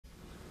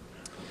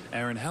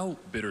Aaron, how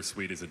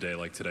bittersweet is a day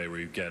like today where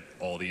you get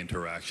all the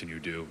interaction you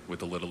do with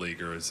the Little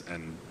Leaguers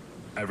and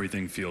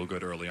everything feel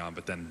good early on,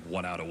 but then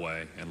one out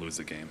away and lose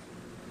the game?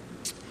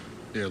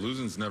 Yeah,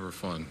 losing's never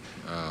fun.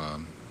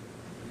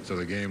 So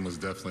the game was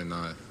definitely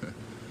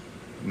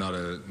not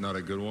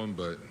a good one,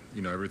 but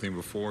everything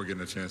before,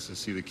 getting a chance to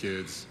see the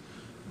kids,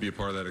 be a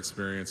part of that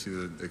experience, see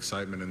the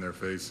excitement in their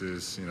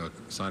faces,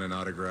 signing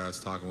autographs,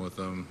 talking with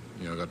them,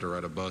 got to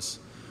ride a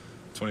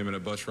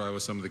 20-minute bus ride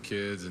with some of the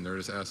kids, and they're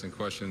just asking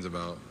questions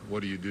about what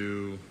do you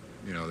do,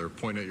 they're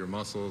pointing at your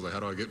muscles, like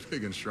how do I get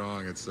big and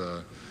strong. It's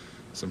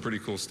some pretty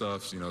cool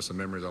stuff, some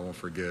memories I won't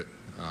forget.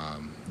 I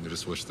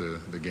just wish the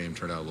game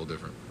turned out a little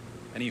different.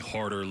 Any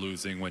harder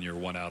losing when you're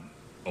one out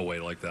away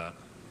like that?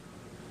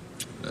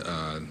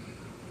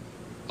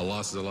 A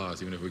loss is a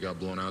loss. Even if we got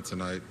blown out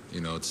tonight,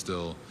 it's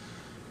still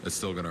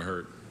going to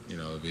hurt.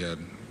 We had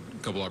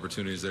a couple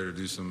opportunities there to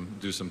do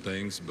some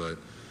things, but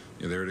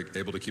they were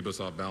able to keep us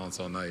off balance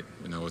all night,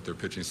 with their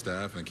pitching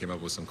staff, and came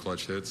up with some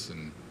clutch hits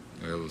and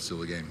able to seal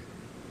the game.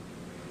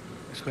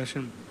 Next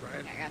question,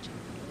 Brian. I got you.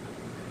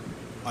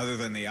 Other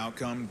than the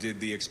outcome, did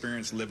the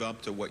experience live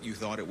up to what you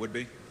thought it would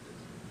be?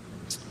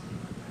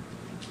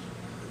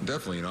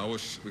 Definitely. I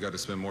wish we got to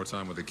spend more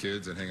time with the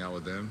kids and hang out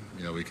with them.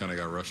 We kind of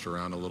got rushed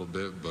around a little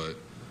bit, but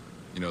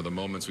the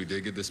moments we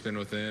did get to spend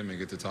with them and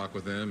get to talk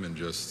with them and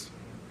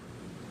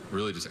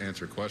really just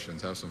answer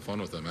questions, have some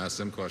fun with them, ask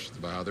them questions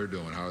about how they're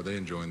doing, how are they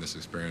enjoying this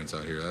experience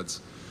out here.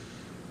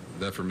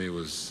 That for me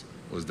was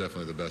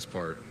definitely the best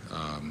part.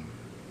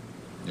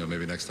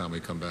 Maybe next time we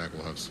come back,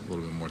 we'll have a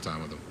little bit more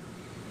time with them.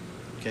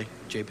 Okay,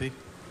 JP.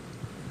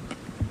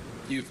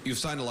 You've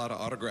signed a lot of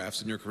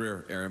autographs in your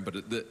career, Aaron, but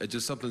it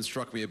just something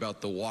struck me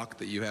about the walk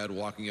that you had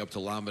walking up to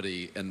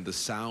Lamade and the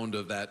sound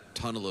of that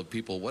tunnel of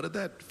people. What did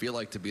that feel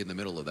like to be in the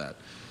middle of that?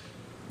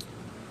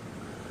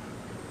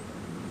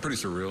 Pretty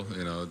surreal.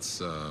 It's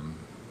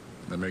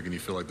they're making you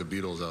feel like the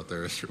Beatles out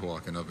there as you're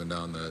walking up and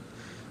down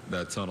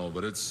that tunnel.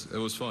 But it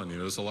was fun.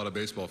 There's a lot of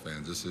baseball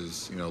fans. This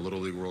is Little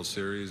League World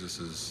Series. This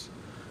is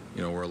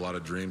where a lot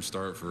of dreams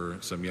start for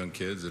some young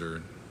kids that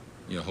are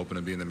hoping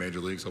to be in the major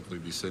leagues, hopefully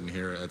be sitting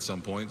here at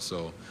some point.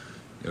 So,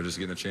 just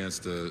getting a chance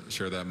to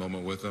share that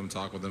moment with them,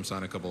 talk with them,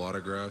 sign a couple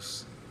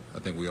autographs. I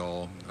think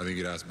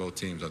you'd ask both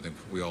teams. I think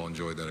we all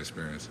enjoyed that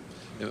experience.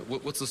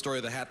 What's the story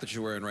of the hat that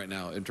you're wearing right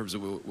now in terms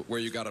of where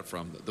you got it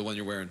from, the one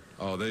you're wearing?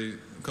 Oh, a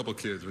couple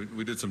kids,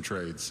 we did some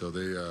trades. So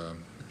they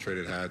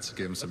traded hats,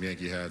 gave them some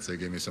Yankee hats. They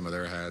gave me some of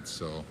their hats.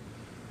 So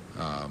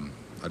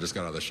I just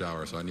got out of the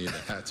shower, so I needed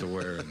a hat to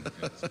wear, and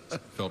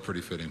it felt pretty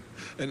fitting.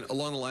 And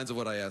along the lines of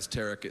what I asked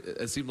Tarek,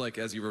 it seemed like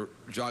as you were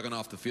jogging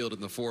off the field in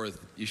the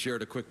fourth, you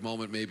shared a quick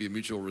moment, maybe a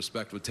mutual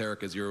respect with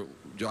Tarek as you're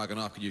jogging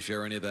off. Could you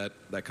share any of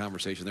that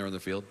conversation there on the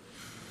field?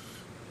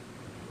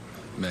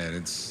 Man,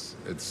 it's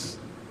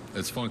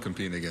fun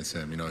competing against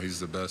him. He's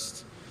the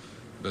best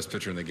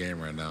pitcher in the game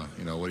right now.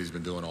 What he's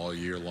been doing all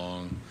year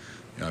long.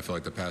 I feel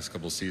like the past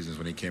couple seasons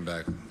when he came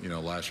back,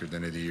 last year at the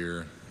end of the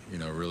year,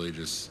 really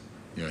just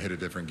hit a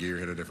different gear,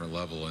 hit a different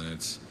level, and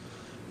it's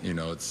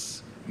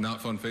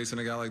not fun facing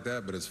a guy like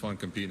that, but it's fun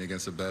competing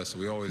against the best.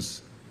 We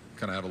always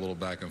kind of have a little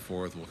back and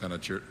forth. We'll kind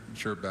of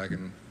chirp back,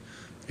 and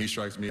he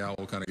strikes me out.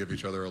 We'll kind of give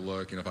each other a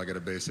look. If I get a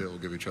base hit, we'll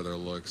give each other a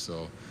look.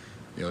 So,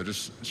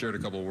 just shared a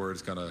couple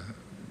words, kind of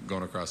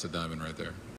going across the diamond right there.